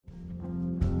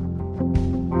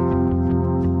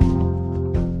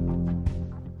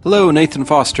Hello, Nathan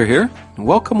Foster here, and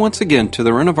welcome once again to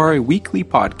the Renovare Weekly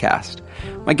Podcast.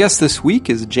 My guest this week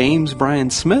is James Bryan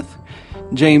Smith.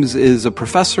 James is a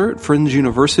professor at Friends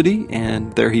University,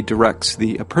 and there he directs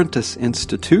the Apprentice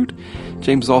Institute.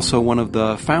 James is also one of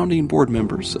the founding board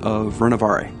members of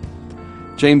Renovare.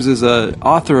 James is an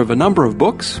author of a number of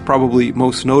books, probably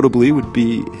most notably would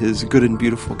be his Good and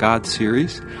Beautiful God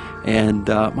series, and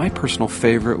my personal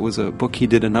favorite was a book he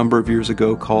did a number of years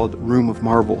ago called Room of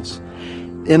Marbles.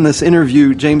 In this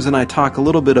interview, James and I talk a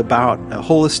little bit about a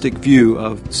holistic view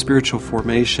of spiritual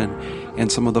formation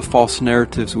and some of the false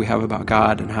narratives we have about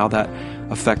God and how that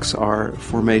affects our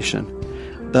formation.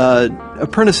 The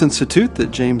Apprentice Institute that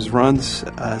James runs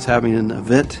is having an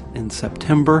event in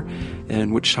September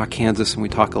in Wichita, Kansas, and we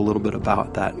talk a little bit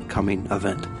about that coming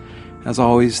event. As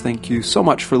always, thank you so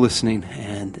much for listening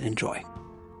and enjoy.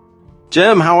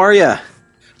 Jim, how are you?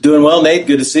 Doing well, Nate.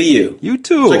 Good to see you. You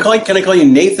too. So can I call you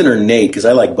Nathan or Nate? Because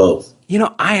I like both. You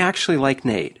know, I actually like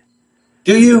Nate.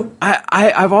 Do you?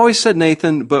 I've always said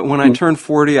Nathan, but when I turned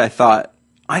 40, I thought,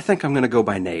 I think I'm going to go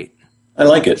by Nate. I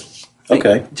like it.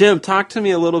 Okay. Hey, Jim, talk to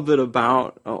me a little bit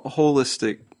about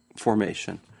holistic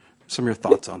formation. Some of your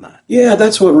thoughts on that. Yeah,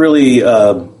 that's what really,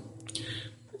 I'm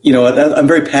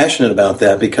very passionate about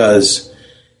that because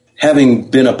having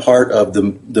been a part of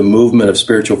the movement of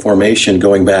spiritual formation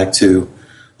going back to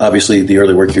obviously the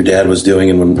early work your dad was doing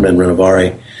in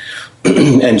Renovare,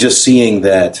 and just seeing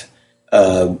that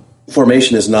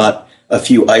formation is not a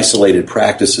few isolated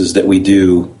practices that we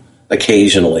do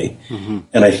occasionally. Mm-hmm.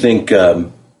 And I think,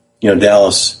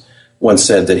 Dallas once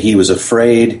said that he was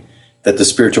afraid that the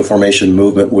spiritual formation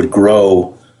movement would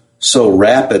grow so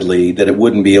rapidly that it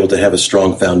wouldn't be able to have a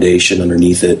strong foundation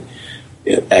underneath it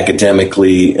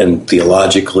academically and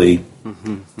theologically.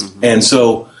 Mm-hmm. Mm-hmm. And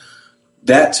so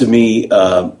that to me,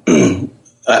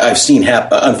 I've seen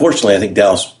happen. Unfortunately, I think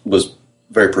Dallas was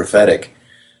very prophetic.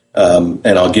 And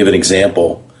I'll give an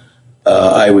example.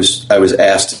 I was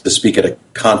asked to speak at a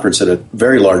conference at a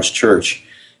very large church,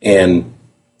 and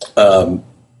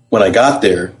when I got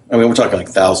there, I mean, we're talking like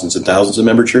thousands and thousands of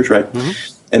member church, right?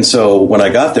 Mm-hmm. And so when I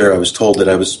got there, I was told that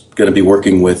I was going to be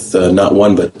working with not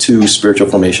one but two spiritual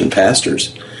formation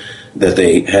pastors that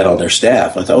they had on their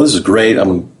staff. I thought, this is great. I'm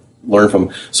going to learn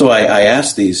from. So I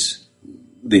asked these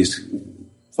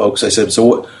folks. I said,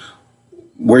 "So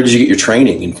where did you get your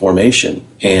training in formation?"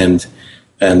 And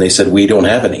they said, "We don't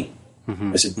have any."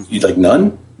 Mm-hmm. I said, "You'd like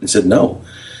none?" They said, "No."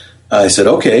 I said,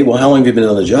 "Okay, well, how long have you been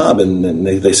on the job?" And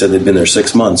they said they'd been there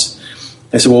 6 months.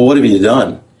 I said, "Well, what have you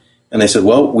done?" And they said,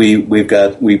 "Well, we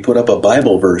put up a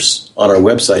Bible verse on our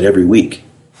website every week."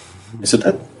 I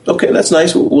said, "Okay, that's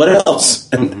nice. What else?"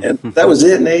 And that was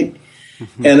it, Nate.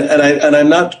 Mm-hmm. And I'm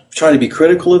not trying to be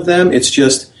critical of them. It's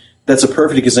just that's a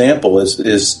perfect example.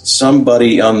 Is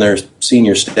somebody on their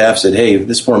senior staff said, "Hey,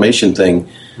 this formation thing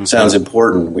sounds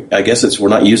important. I guess we're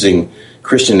not using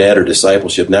Christian ed or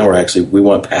discipleship. Now we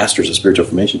want pastors of spiritual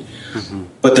formation." Mm-hmm.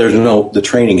 But the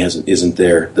training isn't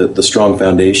there, the strong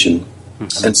foundation.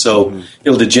 Mm-hmm. And so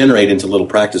it'll degenerate into little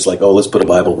practice like, let's put a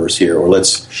Bible verse here, or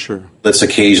let's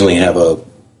occasionally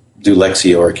do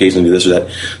Lexio, or occasionally do this or that.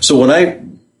 So when I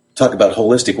talk about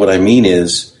holistic, what I mean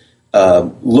is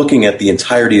looking at the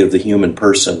entirety of the human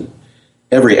person,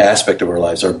 every aspect of our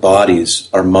lives, our bodies,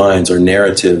 our minds, our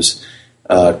narratives,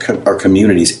 our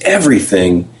communities,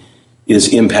 everything is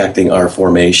impacting our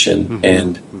formation.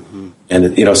 Mm-hmm. And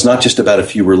it's not just about a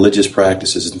few religious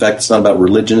practices. In fact, it's not about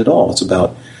religion at all. It's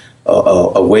about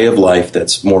a way of life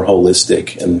that's more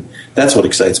holistic, and that's what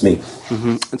excites me.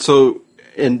 Mm-hmm. And so,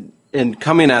 in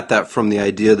coming at that from the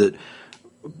idea that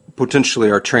potentially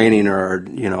our training or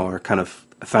our kind of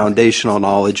foundational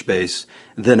knowledge base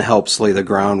then helps lay the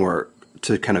groundwork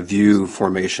to kind of view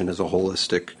formation as a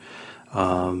holistic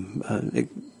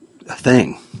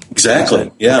thing.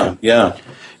 Exactly. Yeah.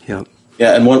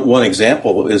 And one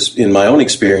example is, in my own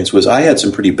experience, was I had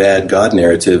some pretty bad God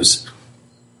narratives.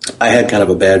 I had kind of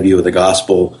a bad view of the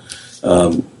gospel.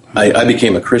 I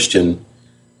became a Christian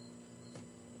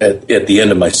at the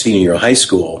end of my senior year of high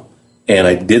school, and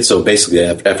I did so basically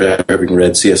after having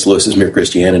read C.S. Lewis's Mere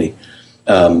Christianity.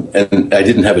 And I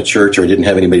didn't have a church, or I didn't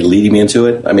have anybody leading me into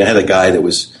it. I mean, I had a guy that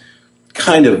was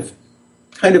kind of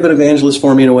an evangelist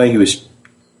for me in a way.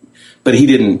 But he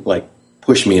didn't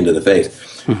push me into the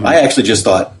faith. Mm-hmm. I actually just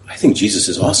thought, I think Jesus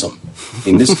is awesome. I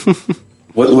mean, this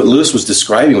what Lewis was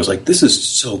describing was this is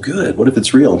so good. What if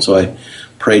it's real? And so I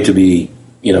prayed to be,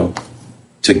 to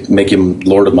make him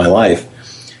Lord of my life.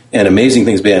 And amazing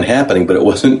things began happening, but it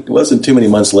wasn't too many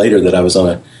months later that I was on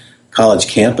a college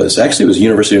campus. Actually, it was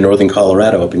University of Northern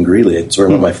Colorado up in Greeley. It's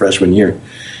sort of my freshman year.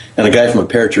 And a guy from a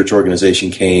parachurch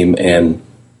organization came, and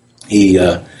he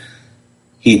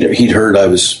he'd heard I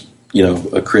was,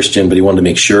 a Christian, but he wanted to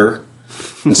make sure.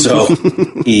 And so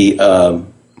he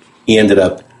ended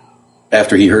up,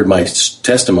 after he heard my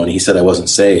testimony, he said I wasn't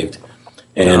saved.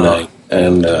 And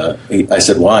I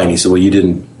said, why? And he said, well, you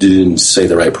didn't say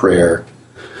the right prayer.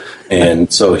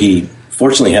 And so he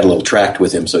fortunately had a little tract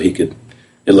with him so it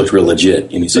looked real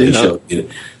legit. And he showed me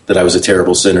that I was a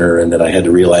terrible sinner and that I had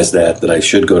to realize that I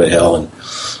should go to hell, and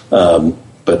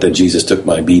but that Jesus took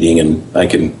my beating and I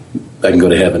can go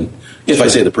to heaven if I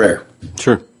say the prayer.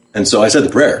 Sure. And so I said the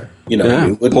prayer.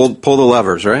 Pull the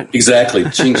levers, right? Exactly.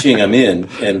 Ching, ching, I'm in.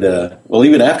 And,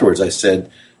 even afterwards I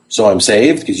said, so I'm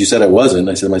saved? Because you said I wasn't.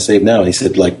 I said, am I saved now? And he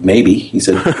said, maybe. He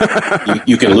said,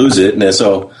 you can lose it. And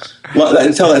so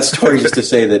I tell that story just to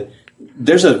say that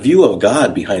there's a view of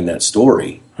God behind that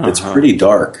story. It's pretty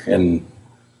dark. And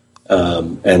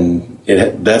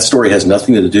that story has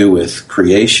nothing to do with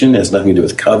creation, has nothing to do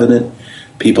with covenant.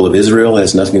 People of Israel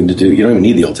has nothing to do, you don't even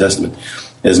need the Old Testament.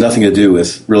 It has nothing to do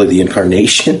with really the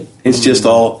incarnation. It's just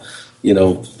all,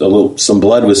 some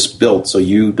blood was spilt so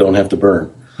you don't have to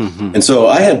burn. Mm-hmm. And so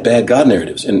I had bad God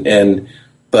narratives.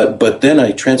 But then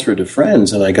I transferred to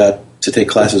Friends and I got to take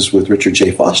classes with Richard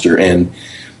J. Foster, and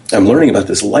I'm learning about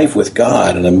this life with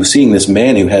God, and I'm seeing this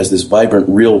man who has this vibrant,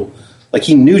 real, like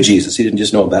he knew Jesus, he didn't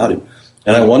just know about him.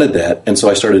 And I wanted that, and so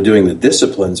I started doing the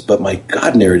disciplines, but my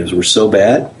God narratives were so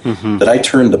bad that I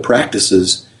turned the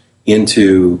practices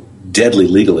into deadly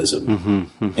legalism.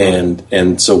 Mm-hmm, mm-hmm.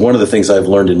 And so one of the things I've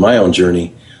learned in my own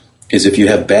journey is if you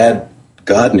have bad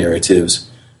God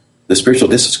narratives, the spiritual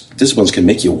disciplines can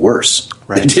make you worse.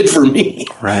 Right. It did for me.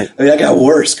 Right. I mean, I got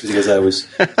worse because I was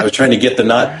trying to get the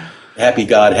not happy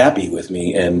God happy with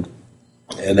me, and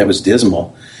that was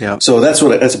dismal. Yeah. So that's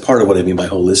a part of what I mean by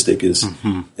holistic is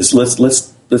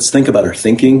let's think about our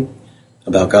thinking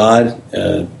about God.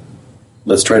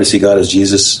 Let's try to see God as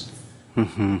Jesus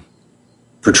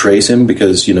portrays him,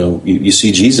 because you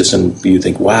see Jesus and you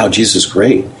think, wow, Jesus is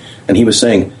great, and he was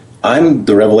saying, I'm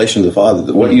the revelation of the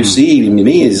Father. What you see in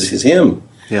me is him.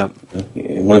 Yeah.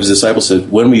 One of his disciples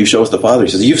said, when will you show us the Father? He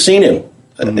says, you've seen him.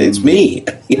 It's me.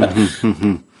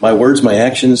 My words, my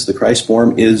actions, the Christ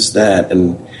form is that.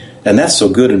 And that's so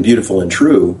good and beautiful and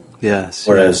true. Yes.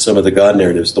 Whereas some of the God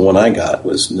narratives, the one I got,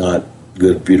 was not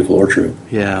good, beautiful, or true.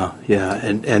 Yeah, yeah.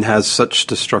 And has such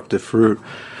destructive fruit.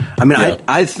 I mean,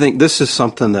 I think this is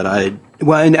something that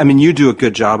you do a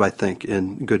good job, I think,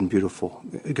 in Good and Beautiful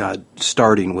God,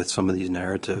 starting with some of these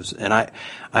narratives. And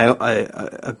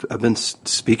I've been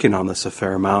speaking on this a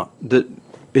fair amount, that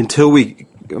until we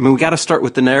got to start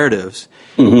with the narratives,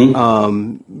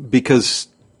 because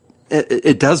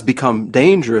it does become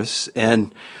dangerous,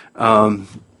 and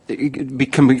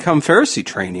it can become Pharisee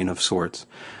training of sorts.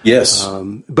 Yes,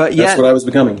 but yet, that's what I was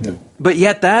becoming. Yeah. But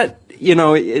yet that,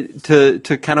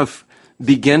 to kind of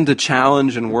begin to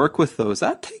challenge and work with those,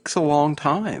 that takes a long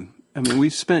time. I mean,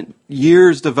 we've spent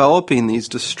years developing these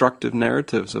destructive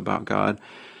narratives about God.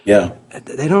 Yeah.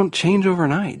 They don't change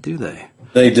overnight, do they?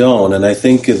 They don't, and I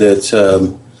think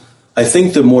that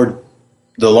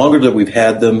the longer that we've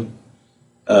had them,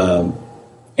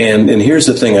 and here's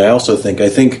the thing. I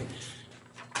think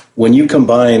when you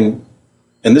combine,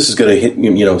 and this is going to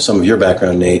hit some of your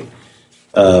background, Nate.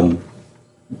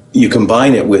 You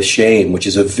combine it with shame, which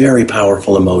is a very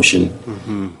powerful emotion.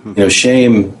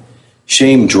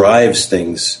 Shame drives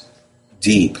things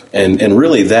deep, and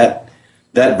really that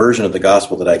version of the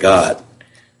gospel that I got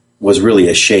was really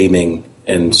a shaming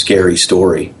and scary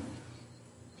story.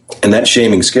 And that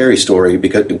shaming, scary story,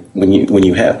 because when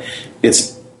you have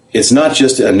it's not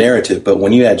just a narrative, but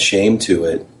when you add shame to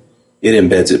it, it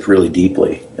embeds it really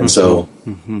deeply. And so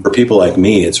for people like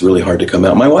me, it's really hard to come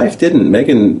out. My wife didn't.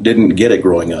 Megan didn't get it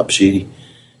growing up. She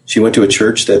went to a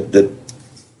church that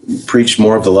preached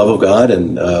more of the love of God,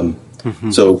 and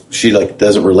so she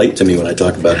doesn't relate to me when I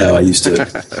talk about how I used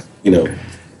to,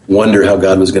 wonder how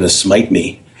God was going to smite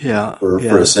me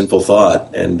for a sinful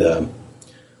thought. And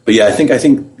but I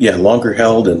think longer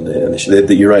held, and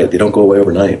you're right, they don't go away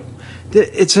overnight.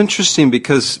 It's interesting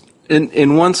because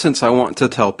in one sense, I want to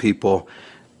tell people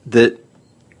that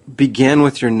begin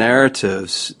with your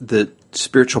narratives, that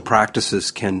spiritual practices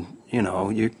can,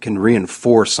 you can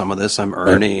reinforce some of this. I'm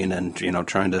earning and,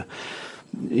 trying to,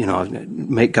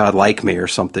 make God like me or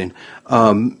something.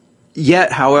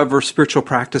 Yet, however, spiritual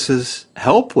practices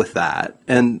help with that.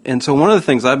 And so one of the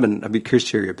things I'd be curious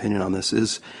to hear your opinion on this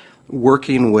is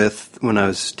working with, when I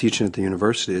was teaching at the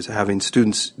university, is having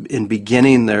students in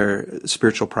beginning their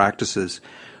spiritual practices,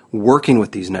 working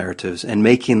with these narratives and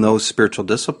making those spiritual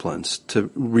disciplines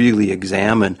to really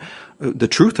examine the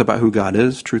truth about who God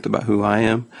is, truth about who I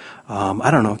am.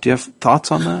 I don't know. Do you have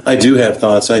thoughts on that? I do have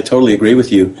thoughts. I totally agree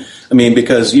with you. I mean,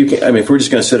 because if we're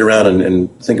just going to sit around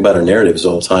and think about our narratives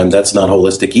all the time, that's not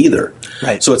holistic either.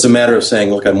 Right. So it's a matter of saying,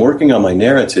 look, I'm working on my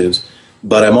narratives,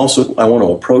 but I want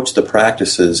to approach the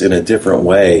practices in a different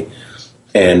way,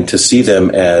 and to see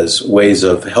them as ways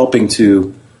of helping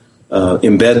to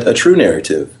embed a true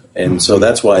narrative. And so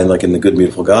that's why, like in The Good,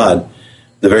 Beautiful God,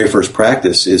 the very first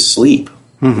practice is sleep,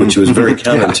 which was very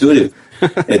counterintuitive.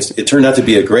 It turned out to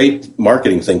be a great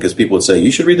marketing thing, because people would say,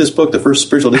 you should read this book, The First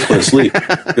Spiritual Discipline is Sleep.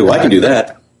 Well, I can do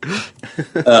that.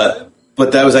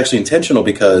 But that was actually intentional,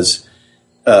 because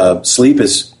sleep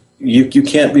is, you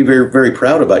can't be very, very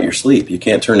proud about your sleep. You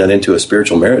can't turn that into a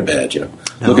spiritual merit badge. No.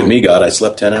 Look at me, God, I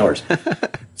slept 10 hours.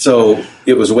 So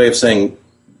it was a way of saying,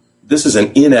 this is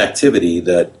an inactivity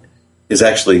that is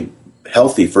actually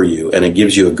healthy for you, and it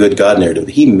gives you a good God narrative.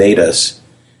 He made us,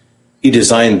 He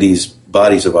designed these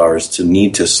bodies of ours to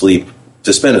need to sleep,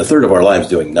 to spend a third of our lives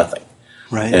doing nothing.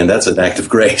 Right. And that's an act of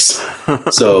grace.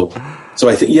 So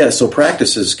I think, so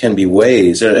practices can be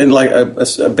ways, and like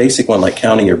a basic one like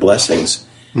counting your blessings,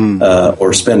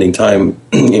 or spending time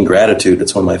in gratitude.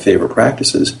 It's one of my favorite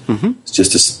practices. It's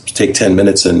just to take 10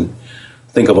 minutes and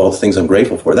think of all the things I'm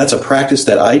grateful for. That's a practice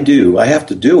that I do. I have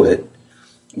to do it,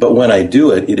 but when I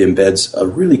do it, it embeds a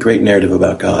really great narrative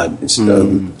about God. It's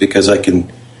because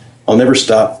I'll never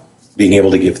stop being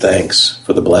able to give thanks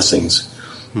for the blessings.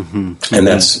 And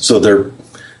that's, so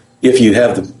if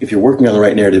you're working on the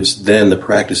right narratives, then the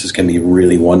practices can be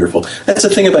really wonderful. That's the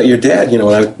thing about your dad.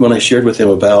 When I shared with him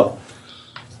about,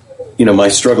 my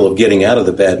struggle of getting out of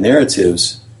the bad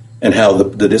narratives and how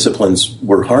the disciplines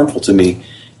were harmful to me,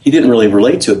 he didn't really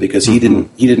relate to it, because he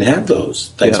didn't have those.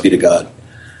 Thanks be to God.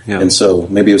 Yeah. And so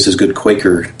maybe it was his good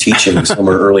Quaker teaching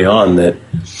somewhere early on that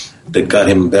got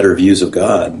him better views of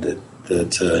God,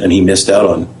 and he missed out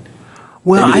on.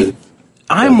 Well,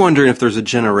 I'm wondering if there's a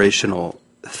generational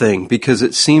thing, because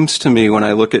it seems to me when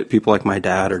I look at people like my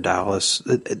dad or Dallas,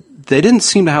 they didn't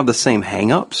seem to have the same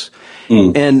hang-ups.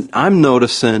 And I'm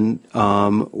noticing,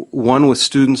 one with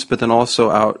students, but then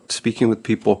also out speaking with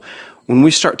people, when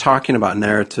we start talking about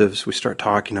narratives, we start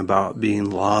talking about being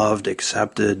loved,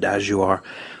 accepted as you are.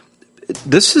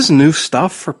 This is new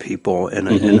stuff for people in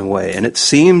a way. And it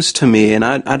seems to me, and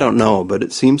I don't know, but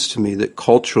it seems to me that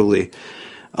culturally,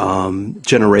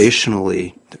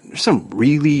 generationally,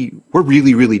 we're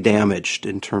really, really damaged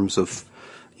in terms of,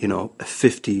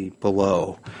 50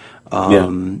 below.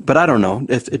 But I don't know.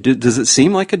 Does it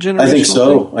seem like a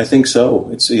generational thing? I think so.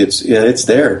 It's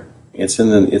there. It's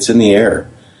in the air.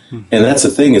 And that's the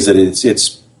thing, is that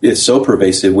it's so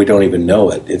pervasive we don't even know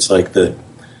it. It's like the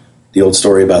old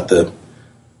story about the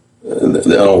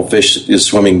old fish is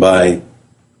swimming by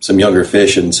some younger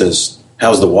fish and says,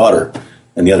 "How's the water?"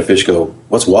 And the other fish go,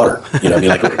 "What's water?"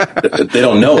 They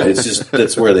don't know it. It's just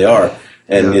that's where they are,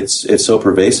 and it's so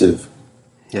pervasive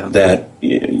that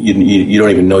you don't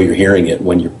even know you're hearing it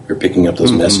when you're picking up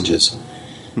those messages.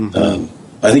 I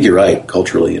think you're right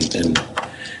culturally, and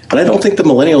I don't think the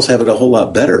millennials have it a whole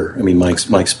lot better. I mean, my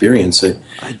experience.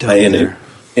 I don't either.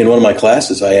 In one of my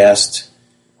classes,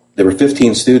 there were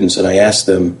 15 students, and I asked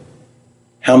them,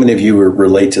 how many of you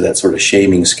relate to that sort of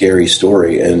shaming, scary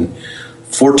story? And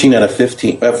 15 out of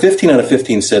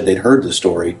 15 said they'd heard the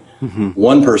story.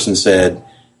 One person said,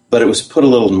 but it was put a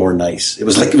little more nice. It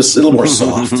was a little more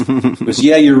soft. It was,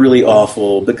 you're really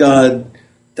awful, but God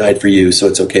died for you, so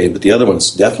it's okay. But the other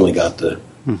ones definitely got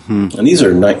and these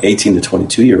are 18 to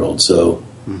 22-year-olds, so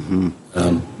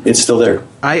it's still there.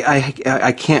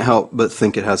 I can't help but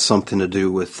think it has something to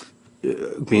do with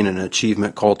being an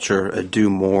achievement culture, a do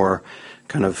more,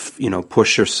 kind of,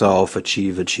 push yourself,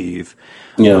 achieve.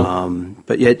 Yeah.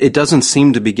 But yet it doesn't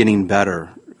seem to be getting better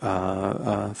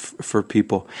for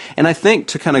people. And I think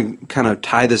to kind of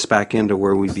tie this back into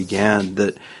where we began,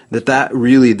 that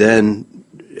really then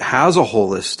has a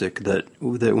holistic, that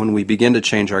when we begin to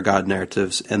change our God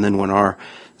narratives, and then when our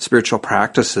spiritual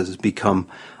practices become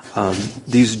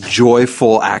these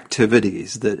joyful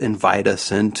activities that invite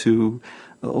us into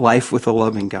life with a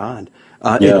loving God,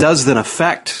 it does then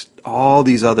affect all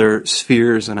these other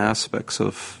spheres and aspects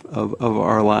of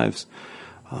our lives.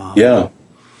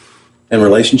 And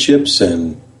relationships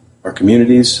and our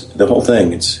communities, the whole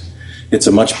thing. It's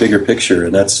a much bigger picture,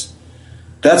 and that's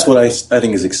what I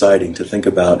think is exciting to think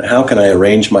about. How can I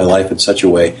arrange my life in such a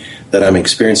way that I'm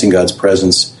experiencing God's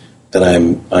presence, that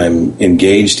I'm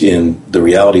engaged in the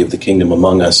reality of the kingdom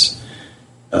among us,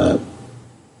 in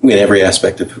every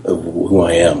aspect of who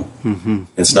I am.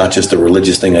 It's not just a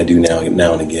religious thing I do now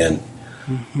and again.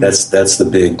 That's the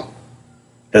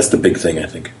big thing, I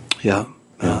think.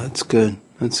 That's good.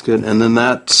 That's good. And then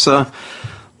that's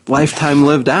lifetime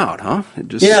lived out, huh?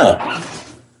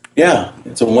 Yeah,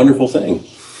 it's a wonderful thing,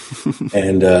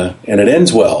 and it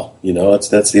ends well.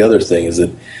 That's the other thing, is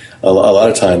that a lot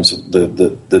of times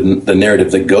the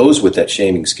narrative that goes with that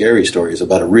shaming, scary story is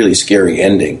about a really scary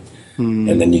ending,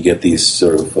 and then you get these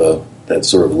sort of that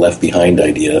sort of left behind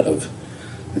idea of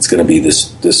it's going to be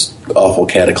this awful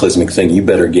cataclysmic thing. You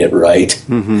better get right,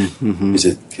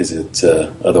 because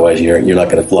otherwise you're not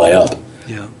going to fly up.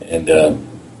 Yeah,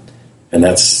 and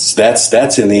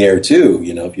that's in the air too.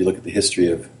 If you look at the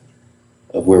history of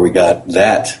where we got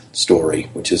that story,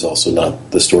 which is also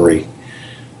not the story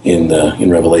in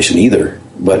Revelation either.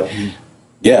 But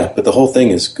but the whole thing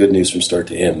is good news from start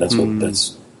to end.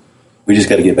 We just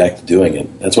got to get back to doing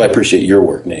it. That's why I appreciate your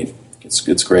work, Nate.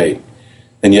 It's great.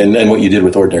 And what you did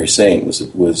with Ordinary Saint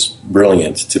was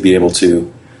brilliant, to be able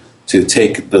to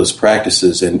take those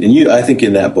practices and I think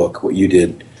in that book what you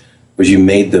did was you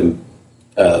made them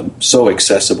so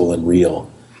accessible and real.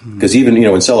 Because even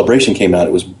when Celebration came out,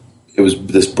 it was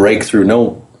this breakthrough.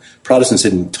 No, Protestants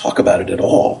didn't talk about it at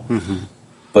all.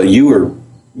 But you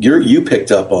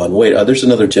picked up on, there's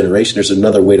another generation, there's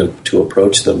another way to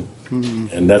approach them.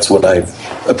 And that's what I've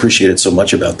appreciated so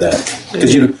much about that.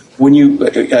 Because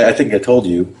I think I told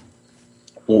you,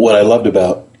 what I loved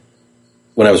about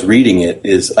when I was reading it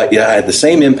is I had the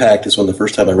same impact as when the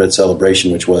first time I read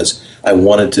Celebration, which was I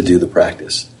wanted to do the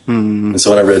practice. And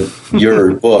so when I read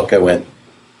your book, I went,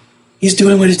 he's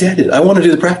doing what his dad did. I want to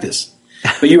do the practice.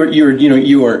 But you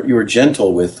were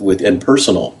gentle with and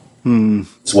personal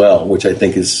as well, which I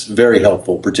think is very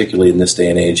helpful, particularly in this day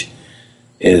and age.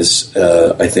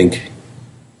 I think,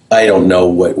 I don't know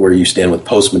where you stand with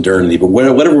postmodernity, but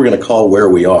whatever we're going to call where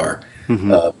we are,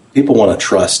 people want to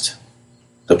trust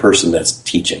the person that's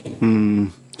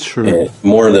teaching. Sure.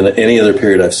 More than any other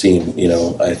period I've seen.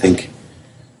 I think,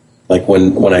 like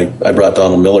when I brought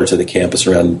Donald Miller to the campus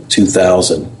around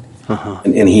 2000,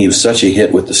 and he was such a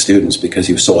hit with the students because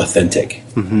he was so authentic.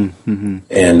 And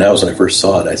that was when I first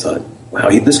saw it. I thought, wow,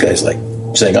 this guy's like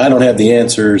saying, I don't have the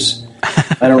answers.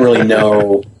 I don't really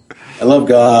know. I love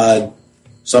God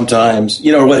sometimes,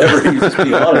 or whatever. He was just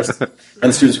being honest. And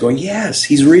the students going, yes,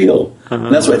 he's real.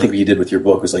 And that's what I think what you did with your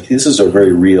book was like, this is a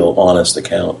very real, honest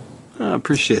account. I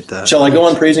appreciate that. Shall I go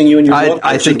on praising you in your book?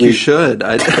 I think you should.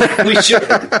 We should.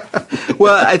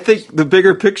 Well, I think the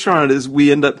bigger picture on it is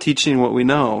we end up teaching what we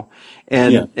know.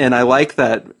 And I like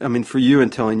that. I mean, for you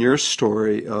and telling your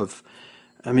story of,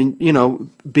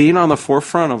 being on the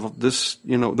forefront of this,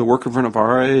 the work of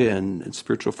Renovare and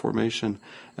spiritual formation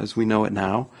as we know it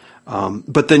now.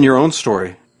 But then your own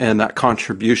story and that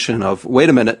contribution of, wait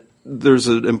a minute, there's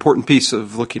an important piece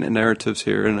of looking at narratives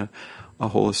here in a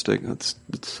holistic. It's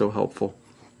so helpful.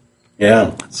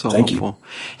 Yeah, so thank helpful. You.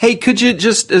 Hey, could you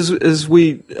just, as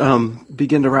we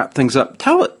begin to wrap things up,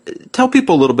 tell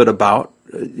people a little bit about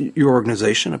your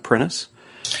organization, Apprentice?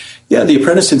 Yeah, the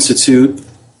Apprentice Institute.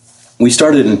 We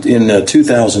started in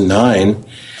 2009,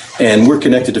 and we're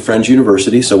connected to Friends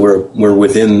University, so we're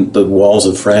within the walls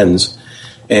of Friends.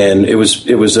 And it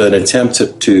was an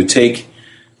attempt to take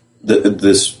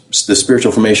the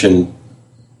spiritual formation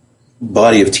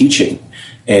body of teaching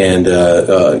and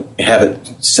have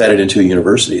it set it into a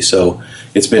university. So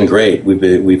it's been great.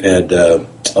 We've had a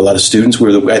lot of students.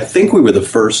 I think we were the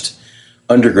first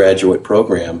undergraduate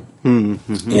program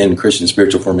in Christian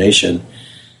spiritual formation,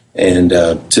 and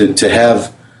to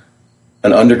have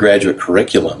an undergraduate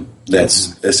curriculum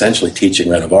that's essentially teaching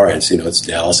Renovare. It's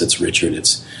Dallas, it's Richard,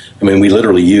 we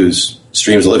literally use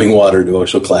Streams of Living Water,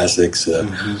 Devotional Classics,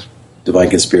 Divine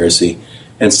Conspiracy,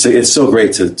 and so it's so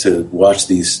great to watch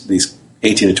these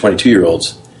 18 to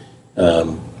 22-year-olds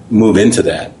move into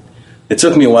that. It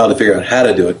took me a while to figure out how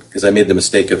to do it because I made the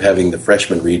mistake of having the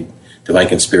freshmen read Divine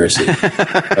Conspiracy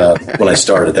when I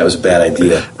started. That was a bad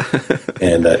idea,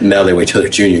 and now they wait till their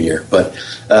junior year. But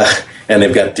and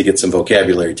they've got to get some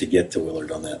vocabulary to get to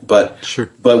Willard on that. But sure.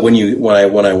 But when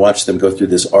I watch them go through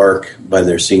this arc by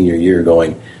their senior year,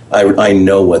 going, I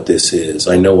know what this is.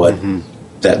 I know what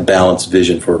that balanced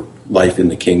vision for life in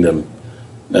the kingdom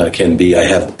can be. I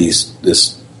have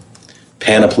this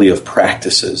panoply of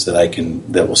practices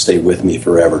that will stay with me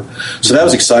forever. So that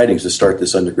was exciting to start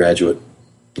this undergraduate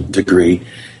degree,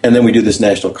 and then we do this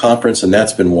national conference, and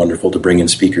that's been wonderful to bring in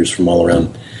speakers from all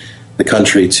around the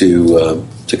country to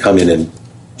come in and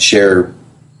share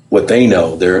what they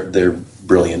know, their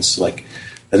brilliance. Like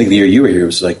I think the year you were here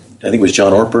was it was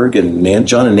John Ortberg and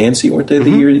John and Nancy, weren't they the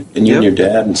year? And you and your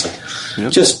dad, and so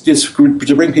just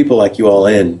to bring people like you all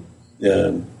in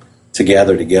to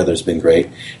gather together has been great.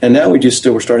 And now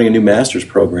we're starting a new master's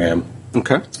program.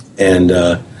 Okay, and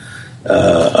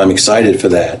I'm excited for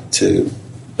that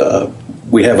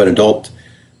we have an adult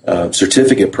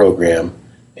certificate program,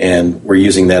 and we're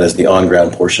using that as the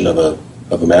on-ground portion of a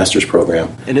master's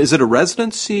program. And is it a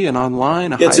residency, an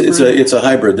online, It's a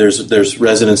hybrid. There's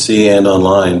residency and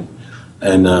online,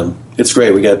 and it's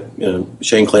great. We got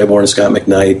Shane Claiborne, Scott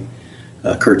McKnight,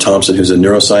 Kurt Thompson, who's a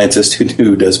neuroscientist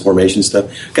who does formation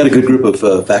stuff. Got a good group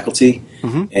of faculty,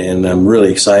 and I'm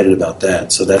really excited about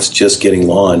that. So that's just getting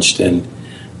launched, and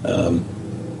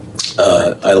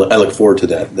I look forward to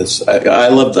that. I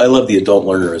love the adult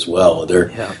learner as well.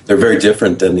 They're very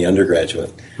different than the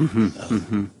undergraduate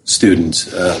students.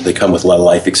 They come with a lot of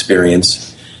life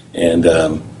experience and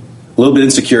a little bit of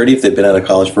insecurity if they've been out of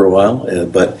college for a while,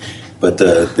 but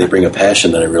they bring a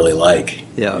passion that I really like.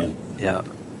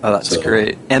 Oh, that's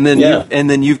great. And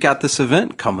then you've got this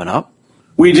event coming up.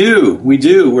 We do.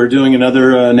 We're doing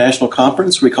another national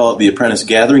conference. We call it the Apprentice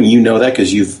Gathering. You know that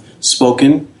because you've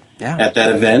spoken at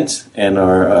that event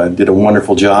and did a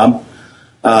wonderful job.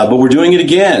 But we're doing it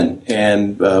again,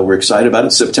 and we're excited about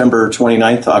it. September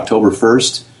 29th to October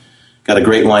 1st. Got a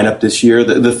great lineup this year.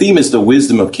 The theme is the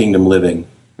wisdom of kingdom living.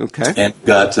 Okay. And we've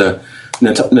got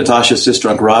Natasha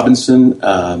Sistrunk-Robinson,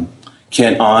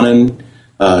 Kent Anand,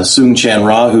 Soong Chan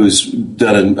Ra, who's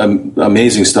done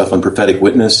amazing stuff on prophetic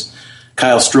witness.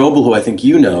 Kyle Strobel, who I think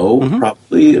you know,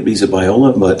 probably. He's at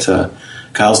Biola, but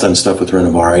Kyle's done stuff with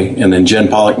Renovari. And then Jen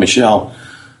Pollock Michelle.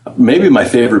 Maybe my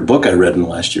favorite book I read in the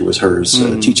last year was hers,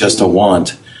 Teach Us to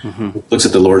Want. Looks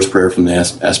at the Lord's Prayer from the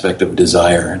aspect of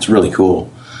desire. It's really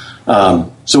cool.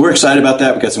 So we're excited about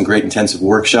that. We've got some great intensive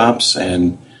workshops,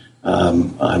 and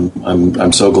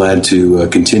I'm so glad to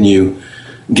continue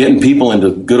getting people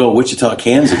into good old Wichita,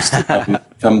 Kansas to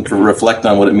come to reflect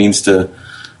on what it means to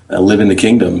live in the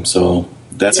kingdom. So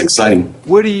that's exciting.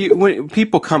 When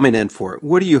people coming in for it,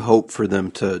 what do you hope for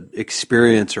them to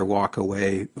experience or walk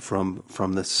away from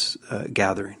this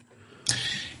gathering?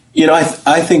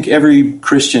 I think every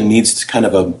Christian needs kind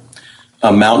of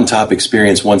a mountaintop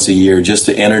experience once a year just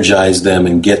to energize them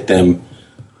and get them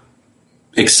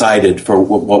excited for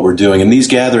what we're doing. And these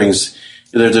gatherings,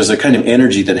 there's a kind of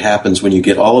energy that happens when you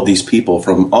get all of these people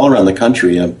from all around the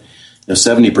country.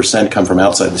 70% come from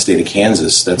outside the state of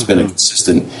Kansas. That's been a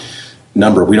consistent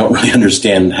number. We don't really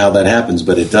understand how that happens,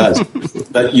 but it does.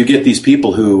 But you get these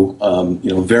people who,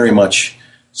 very much,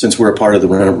 since we're a part of the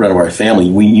Renovari family,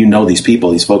 you know these people,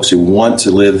 these folks who want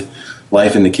to live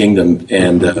life in the kingdom,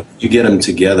 and you get them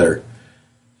together,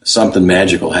 something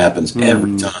magical happens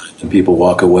every time, and people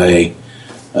walk away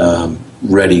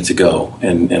ready to go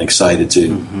and excited to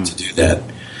do that.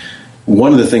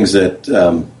 One of the things that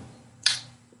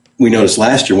we noticed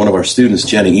last year, one of our students,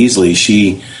 Jenna Easley,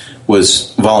 she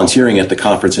was volunteering at the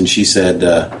conference, and she said,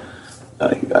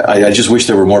 I just wish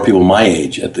there were more people my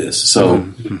age at this. So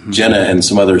Jenna and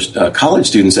some other college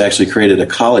students actually created a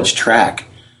college track,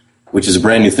 which is a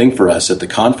brand new thing for us at the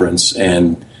conference,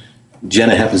 and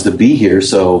Jenna happens to be here,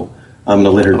 so I'm going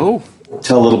to let her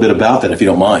tell a little bit about that, if you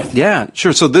don't mind. Yeah,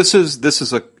 sure. So this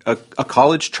is a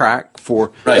college track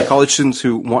for college students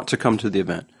who want to come to the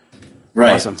event.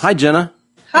 Right. Awesome. Hi, Jenna.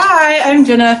 Hi, I'm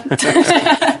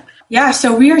Jenna. Yeah,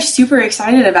 so we are super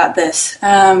excited about this.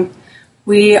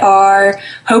 We are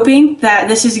hoping that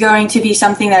this is going to be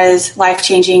something that is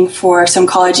life-changing for some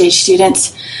college-age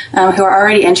students who are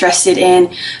already interested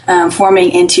in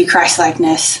forming into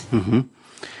Christ-likeness.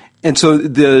 And so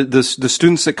the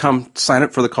students that come sign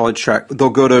up for the college track, they'll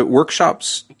go to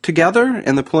workshops together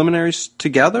and the preliminaries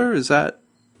together? Is that?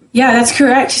 Yeah, that's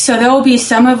correct. So there will be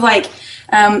some of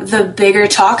the bigger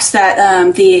talks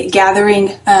that the gathering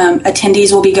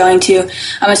attendees will be going to.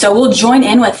 So we'll join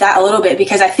in with that a little bit,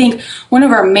 because I think one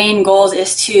of our main goals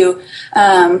is to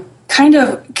kind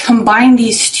of combine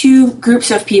these two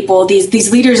groups of people, these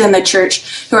leaders in the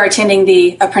church who are attending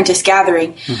the apprentice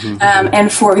gathering, and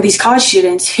for these college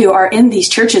students who are in these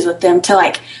churches with them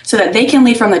to so that they can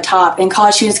lead from the top and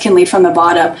college students can lead from the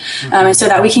bottom, and so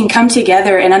that we can come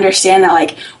together and understand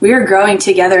that we are growing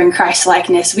together in Christ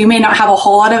likeness. We may not have a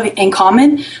whole lot of in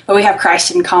common, but we have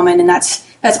Christ in common, and that's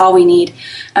all we need.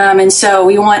 And so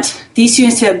we want these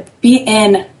students to be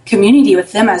in community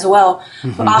with them as well.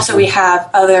 But also we have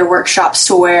other workshops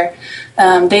to where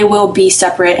they will be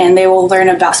separate and they will learn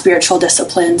about spiritual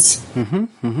disciplines.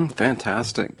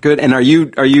 Fantastic. Good. And are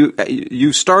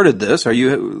you started this? Are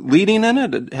you leading in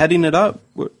it, heading it up?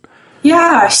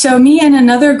 Yeah, so me and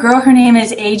another girl, her name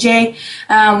is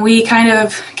AJ, we kind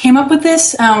of came up with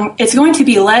this. It's going to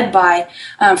be led by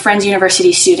Friends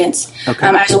University students,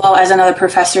 as well as another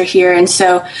professor here. And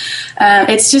so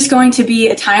it's just going to be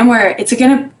a time where it's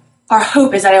going to our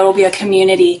hope is that it will be a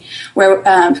community where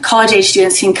college age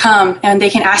students can come and they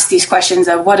can ask these questions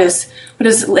of what does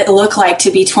it look like to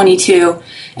be 22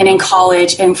 and in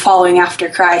college and following after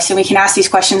Christ. And we can ask these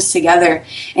questions together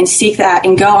and seek that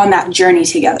and go on that journey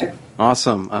together.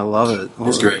 Awesome. I love it.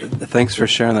 That's great. Thanks for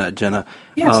sharing that, Jenna.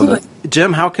 Yeah, absolutely.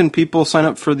 Jim, how can people sign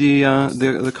up for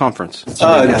the conference?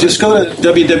 Just go to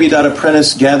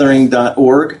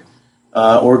www.apprenticegathering.org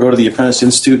or go to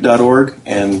theapprentice-institute.org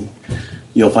and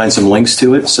you'll find some links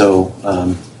to it. So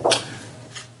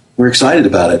we're excited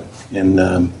about it.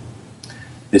 And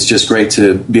it's just great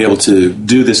to be able to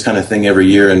do this kind of thing every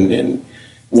year. And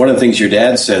one of the things your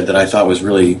dad said that I thought was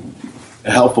really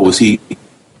helpful was he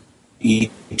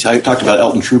talked about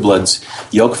Elton Trueblood's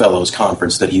Yoke Fellows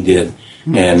conference that he did.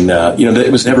 And,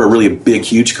 it was never really a big,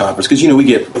 huge conference because, we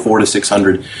get 400 to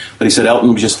 600. But he said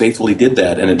Elton just faithfully did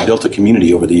that, and it built a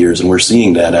community over the years. And we're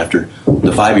seeing that after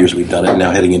the 5 years we've done it, and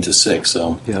now heading into 6.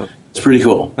 So It's pretty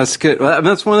cool. That's good. Well,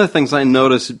 that's one of the things I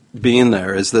noticed being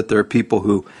there is that there are people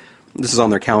who, this is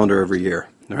on their calendar every year,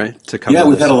 right? To come. Yeah,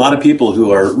 we've had a lot of people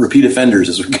who are repeat offenders,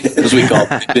 as we call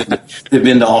them. They've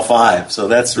been to all 5. So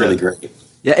that's really great.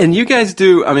 Yeah, and you guys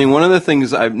do, one of the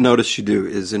things I've noticed you do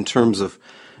is in terms of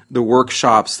the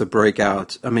workshops, the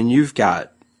breakouts, you've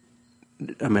got,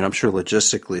 I'm sure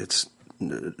logistically it's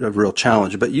a real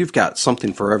challenge, but you've got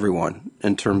something for everyone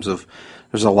in terms of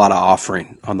there's a lot of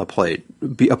offering on the plate,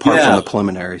 apart from the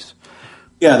preliminaries.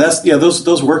 Yeah,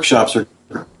 those workshops are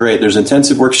great. There's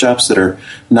intensive workshops that are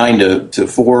 9 to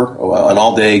 4, and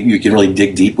all day you can really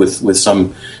dig deep with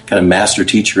some kind of master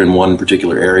teacher in one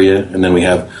particular area, and then we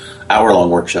have hour-long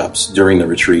workshops during the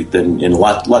retreat, and a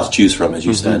lot to choose from, as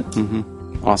you said. Mm-hmm.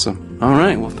 Awesome. All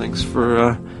right. Well, thanks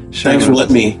for sharing. Thanks for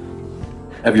letting me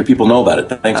have your people know about it.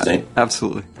 Thanks, Nate.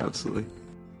 Absolutely.